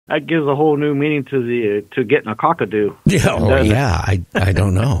that gives a whole new meaning to getting a cockadoo. Yeah, I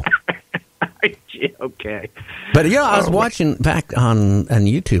don't know. Okay. But yeah, I was watching back on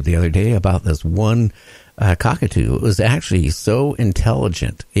YouTube the other day about this one cockatoo. It was actually so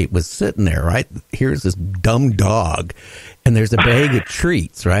intelligent. It was sitting there, right? Here's this dumb dog, and there's a bag of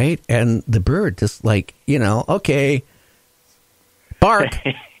treats, right? And the bird just like, okay, bark,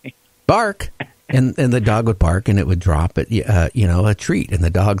 bark. And the dog would bark, and it would drop it, a treat in the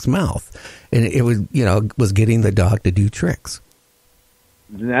dog's mouth. And it was, was getting the dog to do tricks.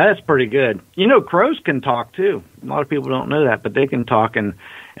 That's pretty good. Crows can talk too. A lot of people don't know that, but they can talk, and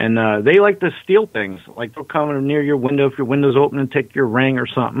they like to steal things. Like they'll come near your window if your window's open and take your ring or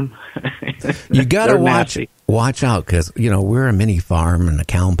something. You got to watch out because we're a mini farm and a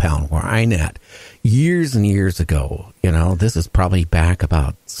compound where I'm at. Years and years ago, this is probably back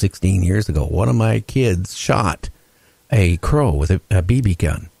about 16 years ago. One of my kids shot a crow with a BB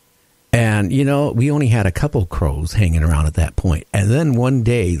gun. And, we only had a couple crows hanging around at that point. And then one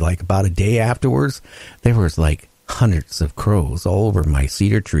day, like about a day afterwards, there was like hundreds of crows all over my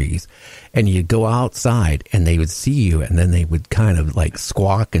cedar trees. And you'd go outside and they would see you, and then they would kind of like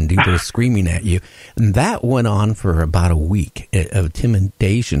squawk and do their screaming at you. And that went on for about a week of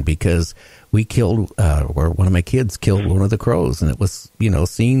intimidation because we killed, or one of my kids killed one of the crows. And it was,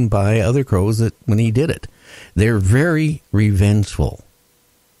 seen by other crows when he did it. They're very revengeful.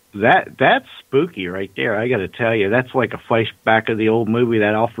 That's spooky right there. I got to tell you, that's like a flashback of the old movie,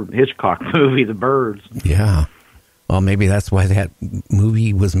 that Alfred Hitchcock movie, The Birds. Yeah. Well, maybe that's why that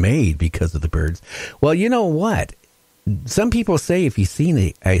movie was made, because of the birds. Well, you know what? Some people say if you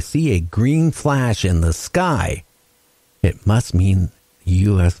see a green flash in the sky, it must mean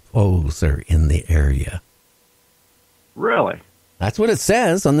UFOs are in the area. Really? That's what it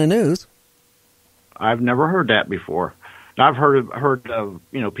says on the news. I've never heard that before. I've heard of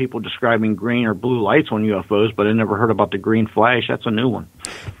people describing green or blue lights on UFOs, but I never heard about the green flash. That's a new one.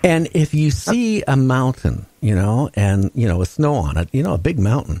 And if you see a mountain, and with snow on it, a big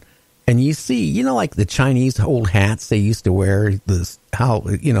mountain, and you see, like the Chinese old hats they used to wear,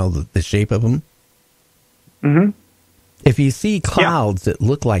 the shape of them. Mm-hmm. If you see clouds that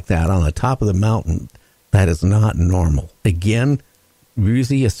look like that on the top of the mountain, that is not normal. Again,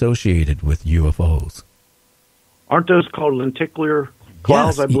 usually associated with UFOs. Aren't those called lenticular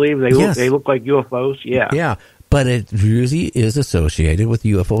clouds? Yes, I believe they look like UFOs. Yeah, yeah, but it usually is associated with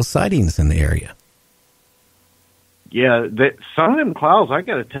UFO sightings in the area. Yeah, some of them clouds, I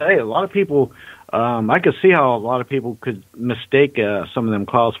got to tell you, a lot of people. I could see how a lot of people could mistake some of them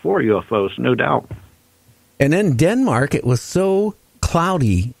clouds for UFOs, no doubt. And in Denmark, it was so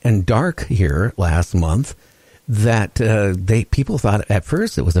cloudy and dark here last month that people thought at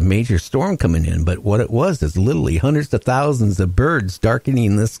first it was a major storm coming in, but what it was is literally hundreds of thousands of birds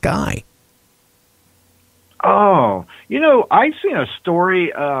darkening the sky. Oh, I seen a story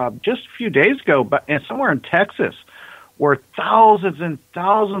just a few days ago, but somewhere in Texas, where thousands and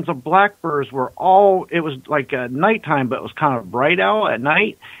thousands of blackbirds it was like nighttime, but it was kind of bright out at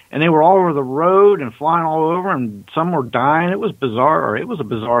night, and they were all over the road and flying all over, and some were dying. It was bizarre. It was a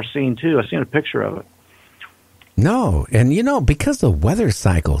bizarre scene, too. I seen a picture of it. No, and because the weather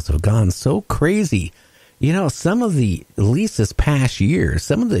cycles have gone so crazy, some of at least this past year,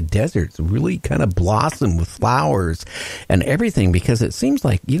 some of the deserts really kind of blossom with flowers and everything, because it seems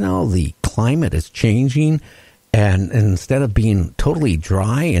like, the climate is changing, and instead of being totally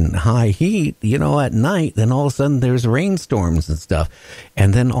dry and high heat, at night, then all of a sudden there's rainstorms and stuff.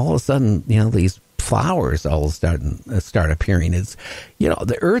 And then all of a sudden, these flowers all start appearing. It's,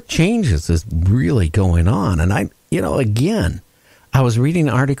 the earth changes is really going on. And again, I was reading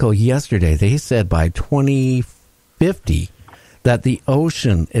an article yesterday. They said by 2050 that the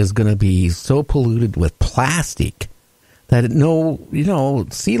ocean is going to be so polluted with plastic that no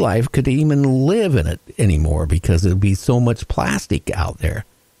sea life could even live in it anymore, because there'd be so much plastic out there.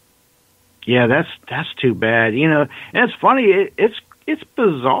 Yeah, that's too bad. And it's funny. It's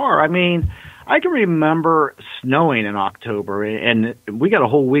bizarre. I mean, I can remember snowing in October, and we got a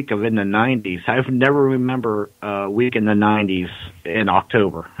whole week of in the 90s. I've never remember a week in the 90s in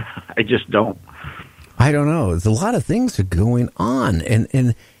October. I just don't. I don't know. There's a lot of things are going on,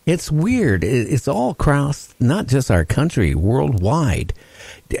 and it's weird. It's all across not just our country, worldwide.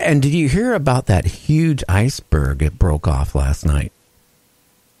 And did you hear about that huge iceberg that broke off last night?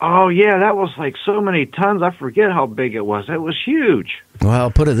 Oh, yeah, that was like so many tons. I forget how big it was. It was huge.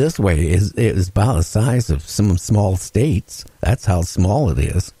 Well, put it this way. It was about the size of some small states. That's how small it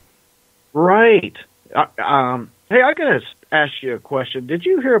is. Right. Hey, I got to ask you a question. Did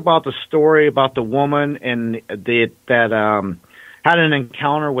you hear about the story about the woman and that had an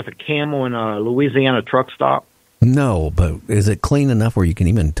encounter with a camel in a Louisiana truck stop? No, but is it clean enough where you can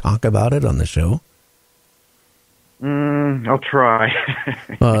even talk about it on the show? I'll try.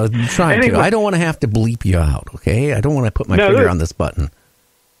 Try anyway, to. I don't want to have to bleep you out, okay? I don't want to put my finger on this button.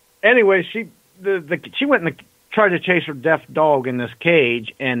 Anyway, she went and tried to chase her deaf dog in this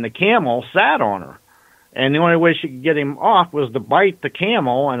cage, and the camel sat on her. And the only way she could get him off was to bite the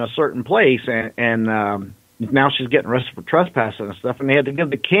camel in a certain place, and now she's getting arrested for trespassing and stuff, and they had to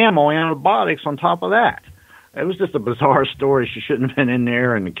give the camel antibiotics on top of that. It was just a bizarre story. She shouldn't have been in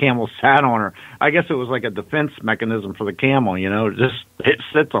there, and the camel sat on her. I guess it was like a defense mechanism for the camel, it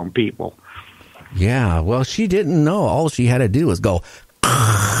sits on people. Yeah, well, she didn't know. All she had to do was go,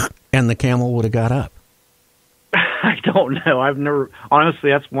 and the camel would have got up. I don't know.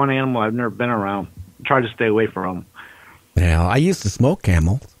 Honestly, that's one animal I've never been around. Try to stay away from. Yeah, I used to smoke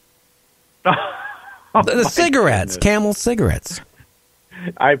camels. The cigarettes, Camel cigarettes.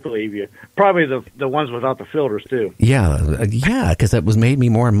 I believe you. Probably the ones without the filters, too. Yeah, because it made me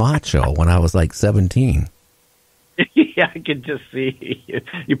more macho when I was like 17. Yeah, I could just see.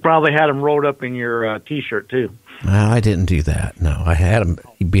 You probably had them rolled up in your T-shirt, too. I didn't do that. No, I had them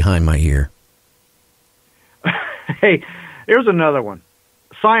behind my ear. Hey, here's another one.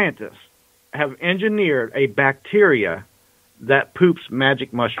 Scientists have engineered a bacteria that poops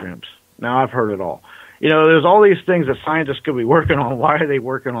magic mushrooms. Now, I've heard it all. There's all these things that scientists could be working on. Why are they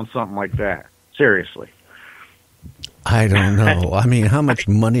working on something like that? Seriously. I don't know. I mean, how much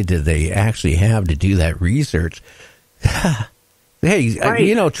money did they actually have to do that research? Hey,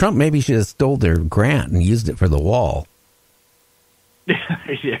 right. Trump maybe should have stole their grant and used it for the wall.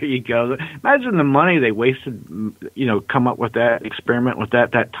 There you go. Imagine the money they wasted, come up with that, experiment with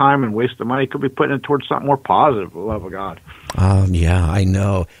that time and waste the money. Could be putting it towards something more positive, for the love of God. Yeah, I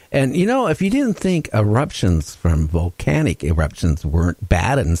know. And, if you didn't think eruptions from volcanic eruptions weren't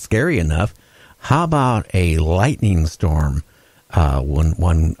bad and scary enough, how about a lightning storm when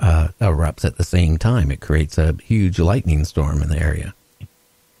one erupts at the same time? It creates a huge lightning storm in the area.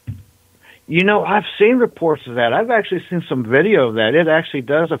 I've seen reports of that. I've actually seen some video of that. It actually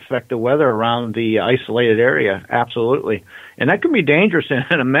does affect the weather around the isolated area, absolutely. And that can be dangerous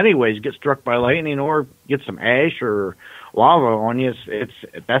in many ways. Get struck by lightning or get some ash or lava on you.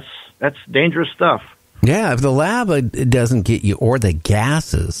 That's dangerous stuff. Yeah, if the lava doesn't get you, or the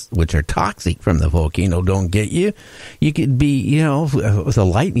gases, which are toxic from the volcano, don't get you, you could be, if a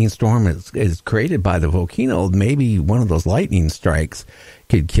lightning storm is created by the volcano, maybe one of those lightning strikes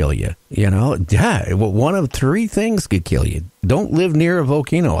could kill you. Yeah, one of three things could kill you. Don't live near a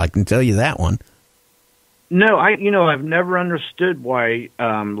volcano, I can tell you that one. No, I've never understood why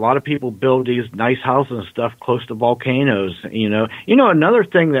a lot of people build these nice houses and stuff close to volcanoes. Another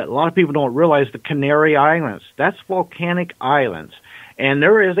thing that a lot of people don't realize, the Canary Islands, that's volcanic islands, and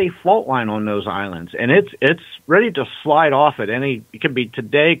there is a fault line on those islands, and it's ready to slide off at any. It could be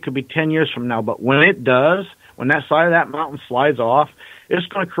today, it could be 10 years from now, but when it does, when that side of that mountain slides off, it's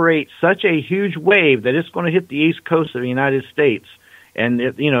going to create such a huge wave that it's going to hit the east coast of the United States. And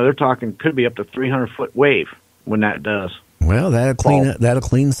they're talking could be up to 300-foot wave when that does. Well, that'll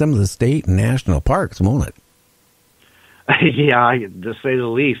clean some of the state and national parks, won't it? Yeah, to say the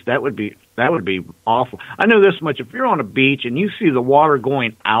least, that would be awful. I know this much: if you're on a beach and you see the water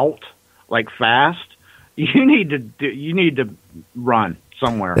going out like fast, you need to run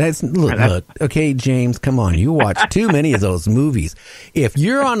somewhere. Look, okay, James, come on, you watch too many of those movies. If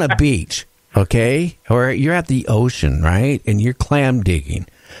you're on a beach. Okay, or you're at the ocean, right, and you're clam digging,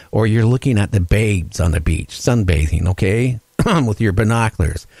 or you're looking at the babes on the beach, sunbathing, okay, with your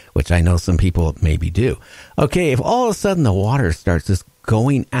binoculars, which I know some people maybe do. Okay, if all of a sudden the water starts just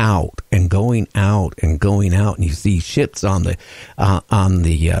going out and going out and going out, and you see ships on the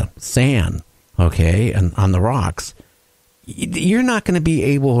sand, okay, and on the rocks, you're not going to be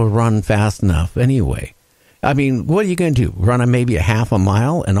able to run fast enough anyway. I mean, what are you going to do? Run maybe a half a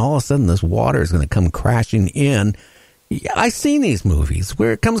mile, and all of a sudden this water is going to come crashing in. I've seen these movies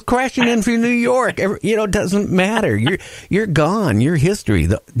where it comes crashing in from New York. It doesn't matter. You're gone. You're history.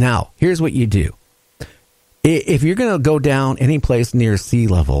 Now, here's what you do. If you're going to go down any place near sea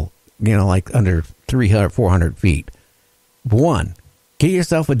level, like under 300, 400 feet, one, get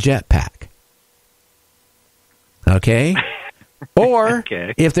yourself a jetpack. Okay? Or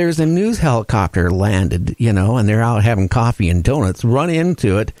okay. If there's a news helicopter landed, and they're out having coffee and donuts, run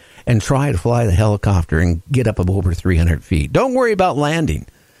into it and try to fly the helicopter and get up over 300 feet. Don't worry about landing.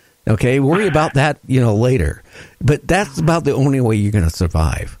 Okay, worry about that, later. But that's about the only way you're going to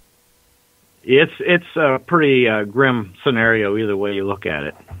survive. It's a pretty grim scenario either way you look at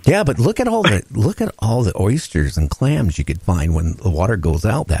it. Yeah, but look at all the oysters and clams you could find when the water goes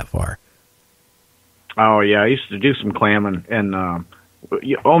out that far. Oh yeah, I used to do some clamming, and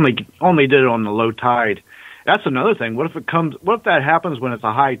you only did it on the low tide. That's another thing. What if that happens when it's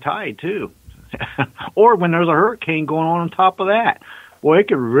a high tide too, or when there's a hurricane going on top of that? Boy, it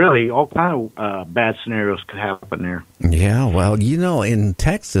could really, all kind of bad scenarios could happen there. Yeah, well, in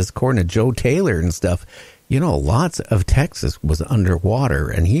Texas, according to Joe Taylor and stuff, lots of Texas was underwater,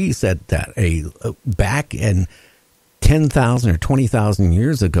 and he said that back in 10,000 or 20,000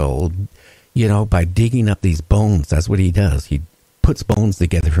 years ago, by digging up these bones, that's what he does. He puts bones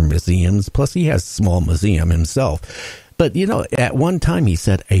together for museums, plus he has a small museum himself. But, at one time he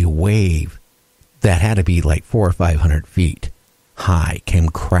said a wave that had to be like 400 or 500 feet high came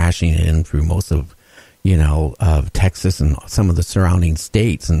crashing in through most of of Texas and some of the surrounding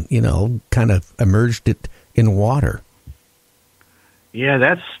states, and kind of emerged it in water. Yeah,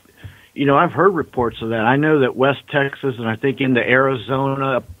 that's I've heard reports of that. I know that West Texas and I think into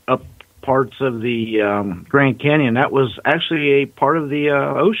Arizona, up parts of the Grand Canyon, that was actually a part of the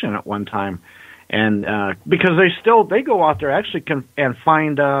ocean at one time. And because they go out there actually and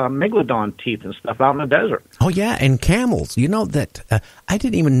find megalodon teeth and stuff out in the desert. Oh yeah, and camels. That I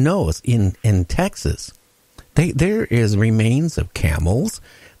didn't even know in Texas. There is remains of camels.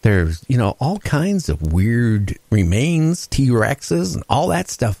 There's all kinds of weird remains, T-Rexes, and all that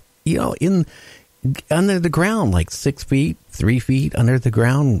stuff. In under the ground, like 6 feet, 3 feet under the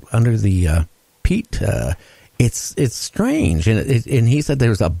ground, under the peat. It's strange, and he said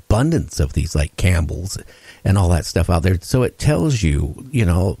there's abundance of these like camels and all that stuff out there. So it tells you,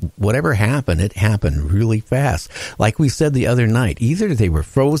 whatever happened, it happened really fast. Like we said the other night, either they were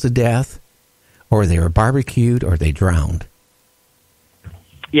froze to death, or they were barbecued, or they drowned.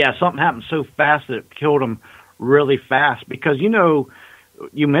 Yeah, something happened so fast that it killed them really fast. Because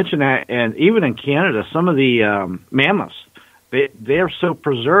you mentioned that, and even in Canada, some of the mammoths. They're so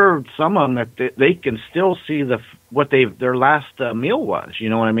preserved, some of them, that they can still see what their last meal was. You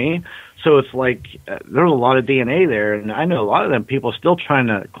know what I mean? So it's like there's a lot of DNA there, and I know a lot of them people still trying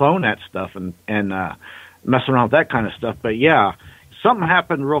to clone that stuff and mess around with that kind of stuff. But yeah, something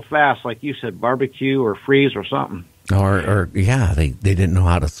happened real fast, like you said, barbecue or freeze or something. Or yeah, they didn't know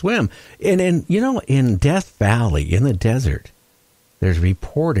how to swim. And in Death Valley in the desert, there's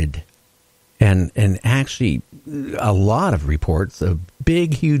reported. And actually, a lot of reports of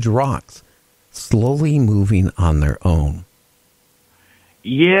big, huge rocks slowly moving on their own.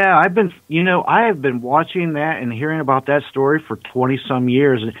 Yeah, I have been watching that and hearing about that story for 20-some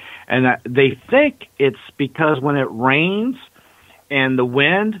years. And they think it's because when it rains and the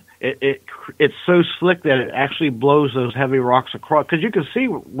wind, it's so slick that it actually blows those heavy rocks across. Because you can see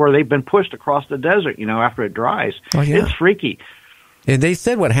where they've been pushed across the desert, after it dries. Oh, yeah. It's freaky. And they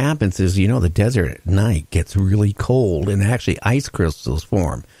said what happens is, the desert at night gets really cold and actually ice crystals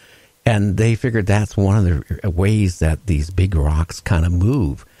form. And they figured that's one of the ways that these big rocks kind of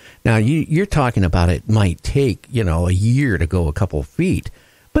move. Now, you're talking about it might take, a year to go a couple feet.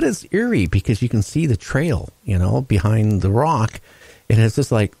 But it's eerie because you can see the trail, behind the rock. And it's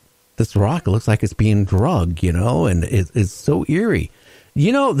just like, this rock looks like it's being drugged, and it's so eerie.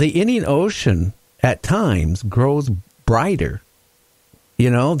 The Indian Ocean at times grows brighter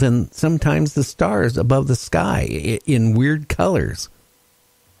than sometimes the stars above the sky in weird colors.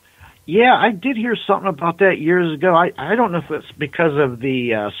 Yeah, I did hear something about that years ago. I don't know if it's because of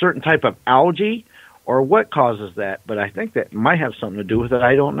the certain type of algae or what causes that, but I think that might have something to do with it.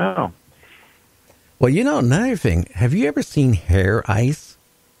 I don't know. Well, another thing, have you ever seen hair ice?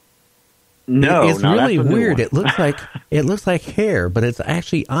 No, it's really weird. It looks like hair, but it's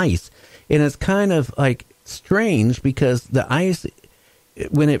actually ice, and it's kind of like strange because the ice,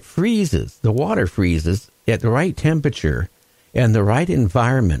 when it freezes, the water freezes at the right temperature and the right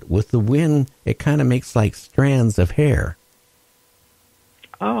environment with the wind, it kind of makes like strands of hair.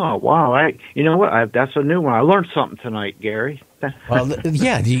 Oh, wow. You know what? That's a new one. I learned something tonight, Gary. Well,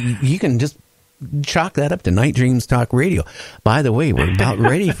 yeah, you can just chalk that up to Night Dreams Talk Radio. By the way, we're about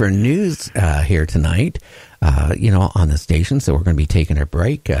ready for news here tonight, on the station, so we're going to be taking a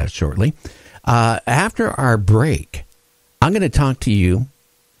break shortly. After our break, I'm going to talk to you,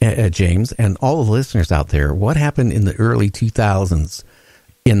 James, and all the listeners out there, what happened in the early 2000s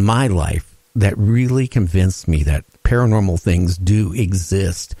in my life that really convinced me that paranormal things do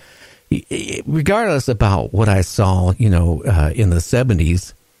exist. Regardless about what I saw, in the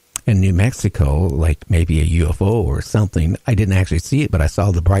 70s in New Mexico, like maybe a UFO or something. I didn't actually see it, but I saw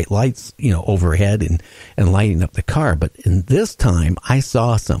the bright lights, overhead and lighting up the car. But in this time, I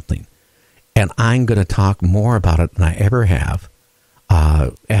saw something. And I'm going to talk more about it than I ever have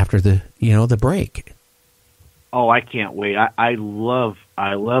after the break. Oh, I can't wait. I love